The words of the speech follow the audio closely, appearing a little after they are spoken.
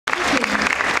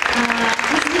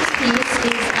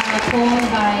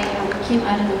Kim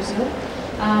Addonizio.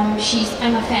 I'm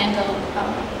a fangirl.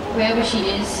 Wherever she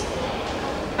is,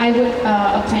 I would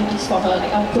apprentice for her.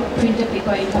 Like, I'll put printer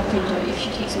paper in her printer if she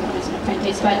takes me on as an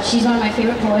apprentice. But she's one of my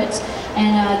favorite poets,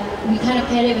 and we kind of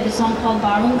paired it with a song called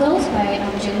Barroom Girls by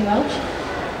Gillian Welch.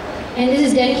 And this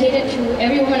is dedicated to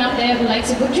every woman out there who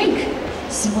likes a good drink.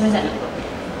 Simple as that.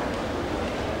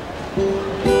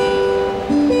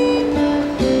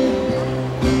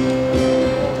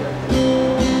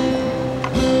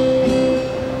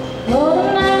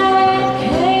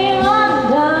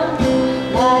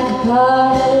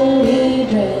 Party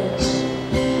dress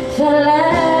fell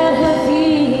at her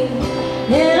feet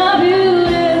in a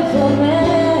beautiful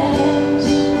mess.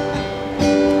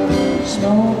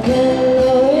 Smoking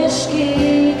the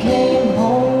whiskey, came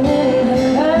home in her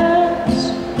curls,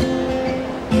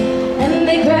 and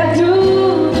they crept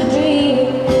through the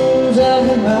dreams of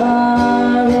the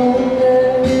barroom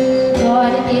girls.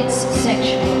 God, it's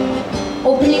sexual.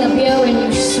 Opening a beer when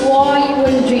you swore you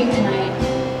wouldn't drink tonight.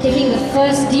 Taking the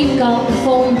first deep gulp, the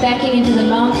foam backing into the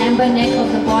long amber neck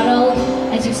of the bottle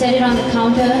as you set it on the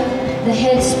counter, the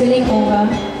head spilling over,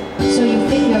 so you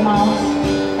fit your mouth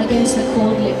against the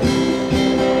cold lip.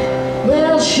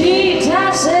 Well, she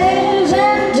tosses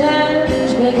and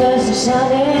turns because the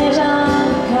sun is on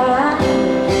the car.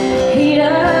 Heat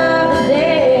of the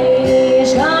day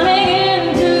is coming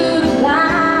in through the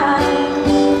blinds.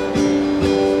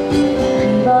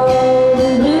 Leave all the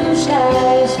blue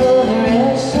skies for the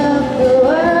rest of the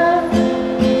world,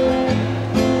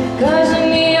 'cause the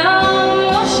neon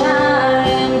will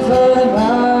shine for the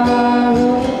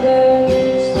barroom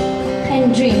girls.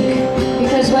 And drink,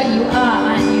 because what you are,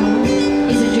 aren't you,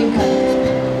 is a drinker.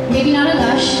 Maybe not a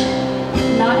lush,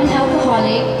 not an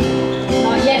alcoholic,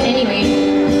 not yet anyway.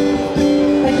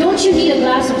 But don't you need a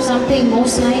glass of something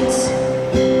most nights?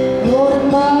 Oh, the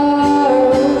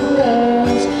barroom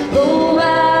girls go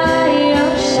by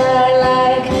your side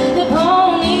like the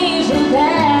ponies who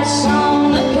dance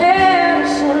on the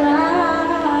carousel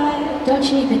ride. Don't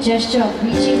you need the gesture of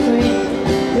reaching for it,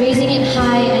 raising it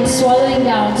high and swallowing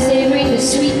down, savoring the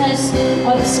sweetness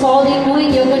or the scalding,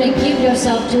 knowing you're going to give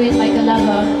yourself to it like a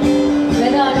lover,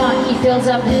 whether or not he fills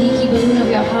up the leaky balloon of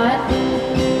your heart?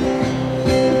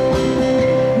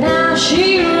 Now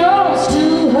she rolls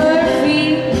to her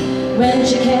feet when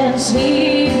she can't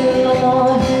sleep no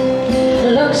more.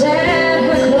 Looks at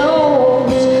her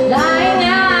clothes lying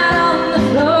out on the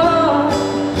floor.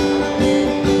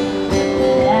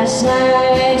 Last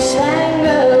night's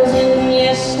spangles and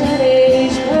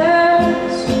yesterday's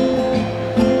pearls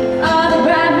are the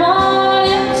bright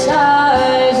morning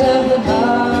stars of the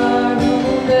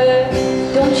barroom girls.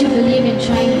 Don't you believe in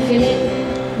trying to fill it,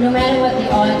 no matter what the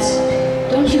odds?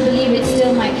 Don't you believe it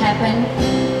still might happen?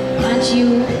 Aren't you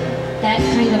that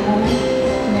kind of woman?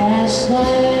 Last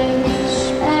night